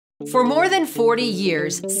For more than 40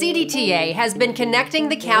 years, CDTA has been connecting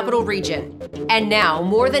the capital region. And now,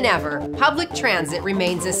 more than ever, public transit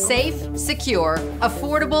remains a safe, secure,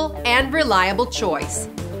 affordable, and reliable choice.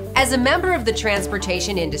 As a member of the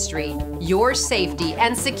transportation industry, your safety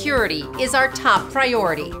and security is our top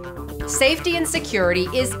priority. Safety and security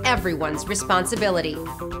is everyone's responsibility.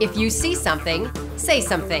 If you see something, say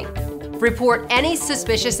something. Report any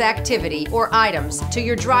suspicious activity or items to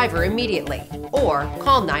your driver immediately, or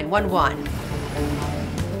call 911.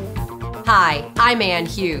 Hi, I'm Ann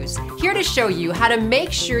Hughes, here to show you how to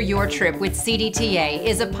make sure your trip with CDTA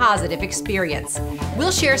is a positive experience.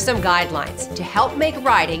 We'll share some guidelines to help make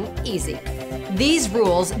riding easy. These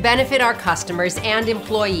rules benefit our customers and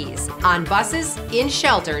employees on buses, in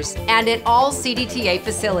shelters, and at all CDTA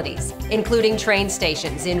facilities, including train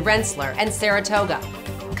stations in Rensselaer and Saratoga.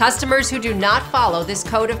 Customers who do not follow this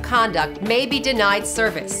code of conduct may be denied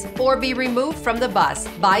service or be removed from the bus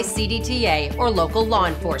by CDTA or local law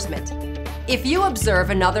enforcement. If you observe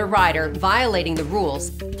another rider violating the rules,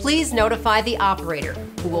 please notify the operator,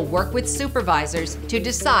 who will work with supervisors to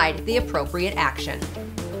decide the appropriate action.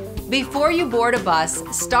 Before you board a bus,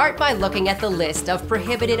 start by looking at the list of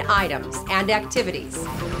prohibited items and activities.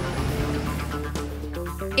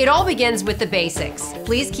 It all begins with the basics.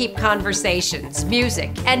 Please keep conversations,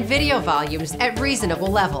 music, and video volumes at reasonable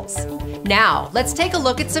levels. Now, let's take a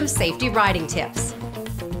look at some safety riding tips.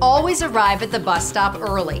 Always arrive at the bus stop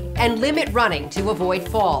early and limit running to avoid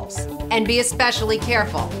falls. And be especially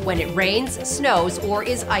careful when it rains, snows, or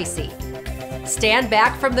is icy. Stand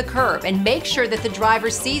back from the curb and make sure that the driver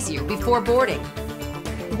sees you before boarding.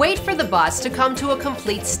 Wait for the bus to come to a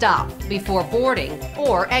complete stop before boarding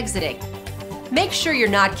or exiting. Make sure you're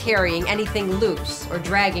not carrying anything loose or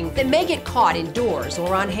dragging that may get caught indoors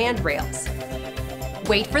or on handrails.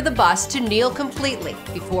 Wait for the bus to kneel completely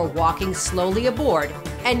before walking slowly aboard,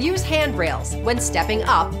 and use handrails when stepping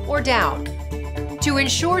up or down. To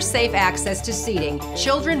ensure safe access to seating,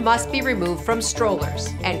 children must be removed from strollers,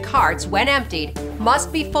 and carts, when emptied,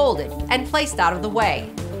 must be folded and placed out of the way.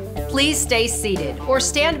 Please stay seated or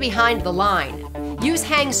stand behind the line. Use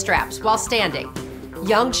hang straps while standing.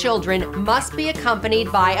 Young children must be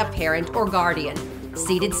accompanied by a parent or guardian,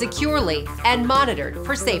 seated securely and monitored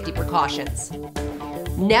for safety precautions.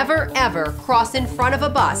 Never ever cross in front of a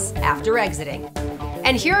bus after exiting.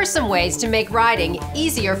 And here are some ways to make riding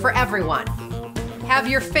easier for everyone. Have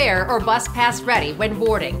your fare or bus pass ready when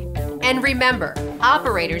boarding. And remember,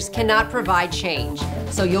 operators cannot provide change,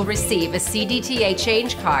 so you'll receive a CDTA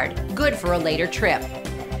change card, good for a later trip.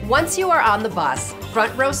 Once you are on the bus,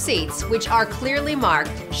 front row seats, which are clearly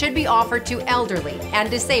marked, should be offered to elderly and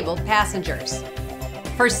disabled passengers.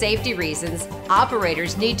 For safety reasons,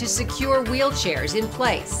 operators need to secure wheelchairs in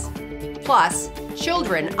place. Plus,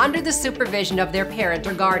 children under the supervision of their parent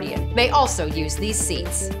or guardian may also use these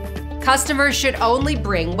seats. Customers should only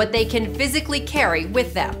bring what they can physically carry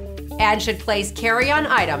with them and should place carry-on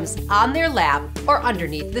items on their lap or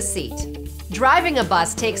underneath the seat. Driving a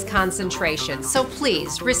bus takes concentration, so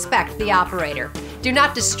please respect the operator. Do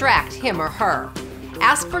not distract him or her.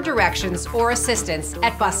 Ask for directions or assistance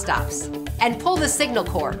at bus stops, and pull the signal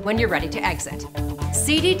cord when you're ready to exit.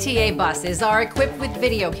 CDTA buses are equipped with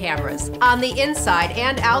video cameras on the inside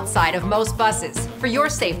and outside of most buses for your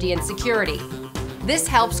safety and security. This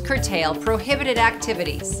helps curtail prohibited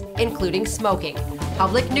activities, including smoking,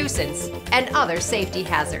 public nuisance, and other safety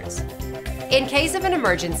hazards. In case of an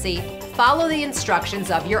emergency, follow the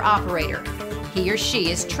instructions of your operator. He or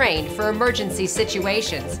she is trained for emergency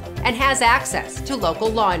situations and has access to local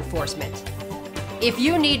law enforcement. If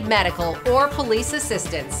you need medical or police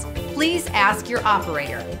assistance, please ask your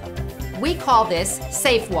operator. We call this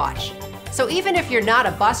Safe Watch. So even if you're not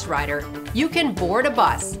a bus rider, you can board a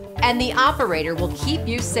bus and the operator will keep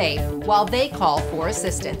you safe while they call for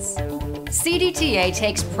assistance. CDTA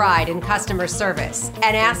takes pride in customer service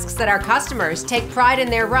and asks that our customers take pride in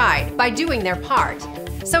their ride by doing their part.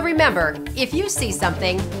 So remember, if you see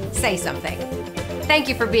something, say something. Thank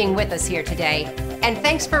you for being with us here today, and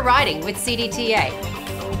thanks for riding with CDTA.